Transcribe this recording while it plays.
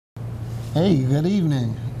Hey, good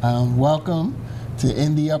evening. Welcome to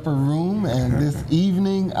In the Upper Room. And this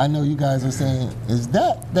evening, I know you guys are saying, is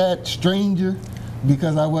that stranger?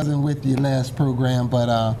 Because I wasn't with you last program,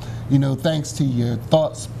 but thanks to your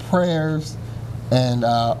thoughts, prayers, and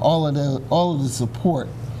all of the support,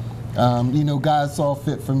 God saw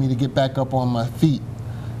fit for me to get back up on my feet.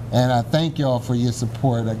 And I thank y'all for your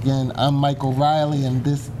support. Again, I'm Michael Riley, and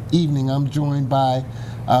this evening I'm joined by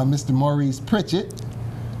Mr. Maurice Pritchett.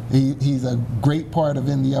 He's a great part of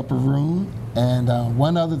In the Upper Room. And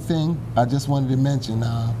one other thing I just wanted to mention,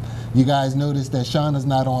 you guys noticed that Shauna's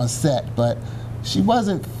not on set, but she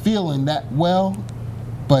wasn't feeling that well,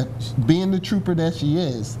 but being the trooper that she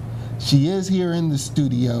is here in the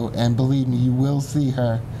studio, and believe me, you will see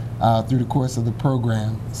her through the course of the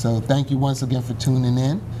program. So thank you once again for tuning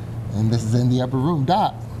in, and this is In the Upper Room.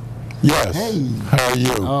 Doc. Yes. Hey. How are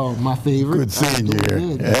you? Oh, my favorite. Good seeing you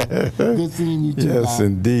here. Good seeing you too. Yes,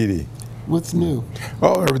 indeedy. What's new?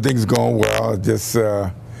 Oh, everything's going well. Just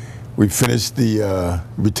we finished the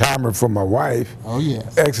retirement for my wife. Oh,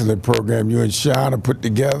 yes. Excellent program you and Shaana put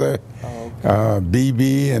together. Oh, okay.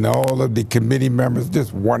 BB and all of the committee members,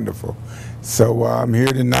 just wonderful. So I'm here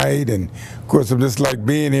tonight, and of course I'm just like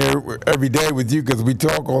being here every day with you because we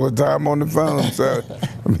talk all the time on the phone. So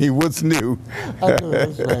I mean, what's new? I know,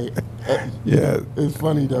 that's right. Yeah. It's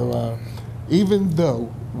funny though. Even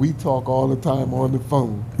though we talk all the time on the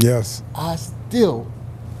phone, Yes. I still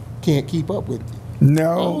can't keep up with you.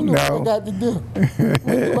 No, I don't know what I got to do. What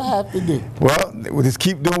do I have to do? Well, we'll just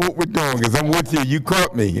keep doing what we're doing because I'm with you. You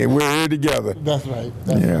caught me, and we're here together. That's right.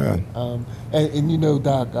 That's Yeah. right. And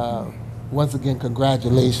Doc, once again,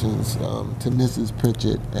 congratulations to Mrs.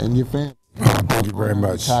 Pritchett and your family. Oh, thank you very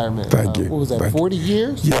much. Retirement. Thank you. What was that, Thank 40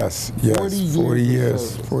 years? Yes, 40 years. 40 of years.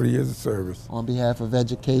 service. 40 years of service. On behalf of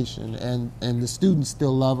education. And the students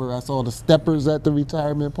still love her. I saw the steppers at the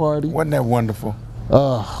retirement party. Wasn't that wonderful?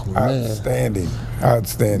 Oh, man. Outstanding.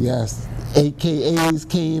 Outstanding. Yes. AKAs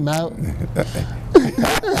came out.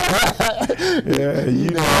 Yeah,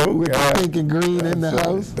 you know. With the pink and green in the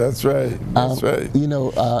house. That's right. That's right.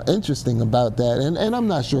 Interesting about that, and I'm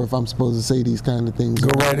not sure if I'm supposed to say these kind of things. Go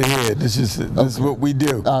right ahead. This is what we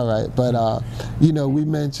do. All right, but we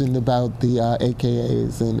mentioned about the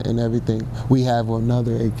AKAs and everything. We have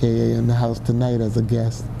another AKA in the house tonight as a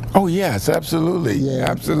guest. Oh yes, absolutely. Yeah,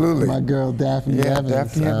 absolutely. My girl Daphne Evans.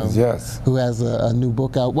 Daphne Evans, yes. Who has a new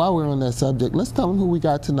book out. While we're on that subject, let's tell them who we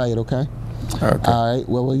got tonight, okay? Okay. All right.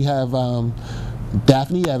 Well, we have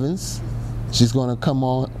Daphne Evans. She's going to come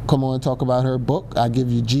on and talk about her book, I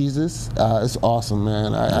Give You Jesus. It's awesome,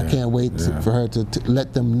 man. I can't wait for her to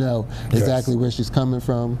let them know exactly where she's coming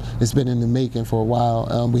from. It's been in the making for a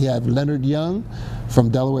while. We have Leonard Young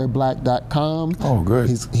from DelawareBlack.com. Oh, good.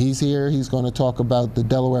 He's here. He's going to talk about the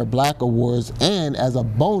Delaware Black Awards. And as a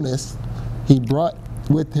bonus, he brought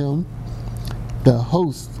with him the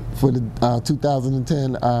host for the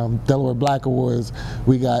 2010 Delaware Black Awards.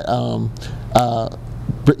 We got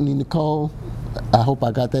Brittany Nicole. I hope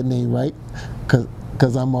I got that name right,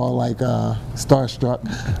 because I'm all like starstruck.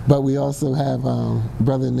 But we also have a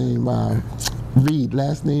brother named Reed,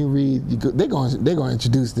 last name Reed. They're going to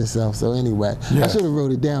introduce themselves. So anyway, I should have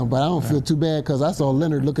wrote it down, but I don't feel too bad because I saw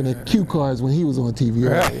Leonard looking at cue cards when he was on TV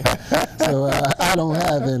earlier. So I don't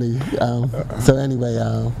have any. So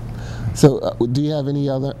anyway. So, do you have any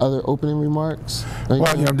other opening remarks? Well,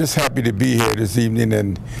 I'm just happy to be here this evening,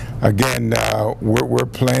 and again, we're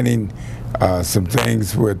planning some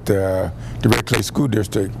things with the Red Clay School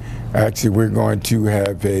District. Actually, we're going to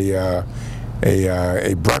have a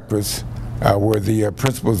breakfast where the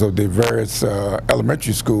principals of the various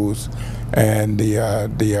elementary schools and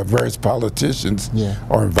the various politicians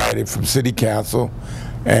are invited from City Council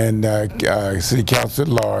and City Council at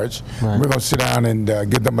large. Right. We're going to sit down and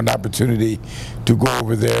give them an opportunity to go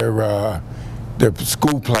over their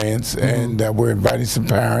school plans, and we're inviting some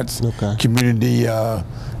parents, community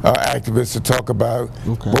activists to talk about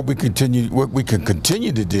what we can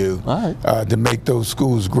continue to do to make those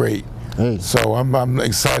schools great. Hey. So I'm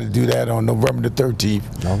excited to do that on November the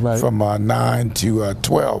 13th from 9 to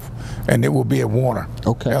 12, and it will be at Warner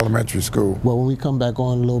Elementary School. Well, when we come back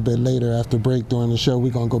on a little bit later after break during the show,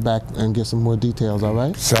 we're going to go back and get some more details, all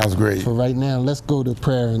right? Sounds great. For right now, let's go to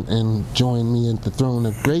prayer and join me at the throne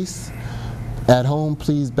of grace. At home,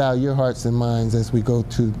 please bow your hearts and minds as we go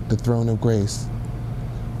to the throne of grace.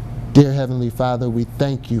 Dear Heavenly Father, we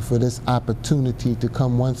thank you for this opportunity to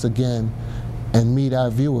come once again and meet our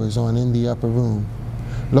viewers on In the Upper Room.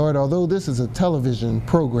 Lord, although this is a television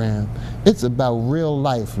program, it's about real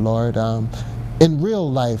life, Lord. In real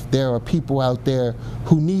life, there are people out there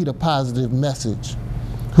who need a positive message.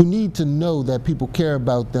 who need to know that people care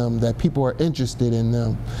about them, that people are interested in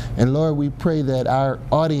them. And Lord, we pray that our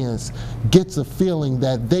audience gets a feeling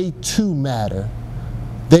that they too matter.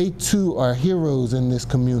 They too are heroes in this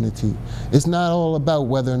community. It's not all about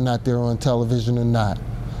whether or not they're on television or not,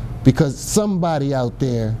 because somebody out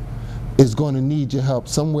there is going to need your help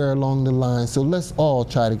somewhere along the line. So let's all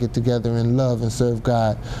try to get together and love and serve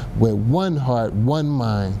God with one heart, one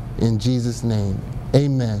mind, in Jesus' name.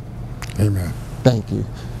 Amen. Amen. Thank you.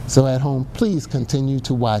 So at home, please continue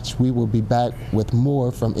to watch. We will be back with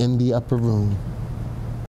more from In the Upper Room.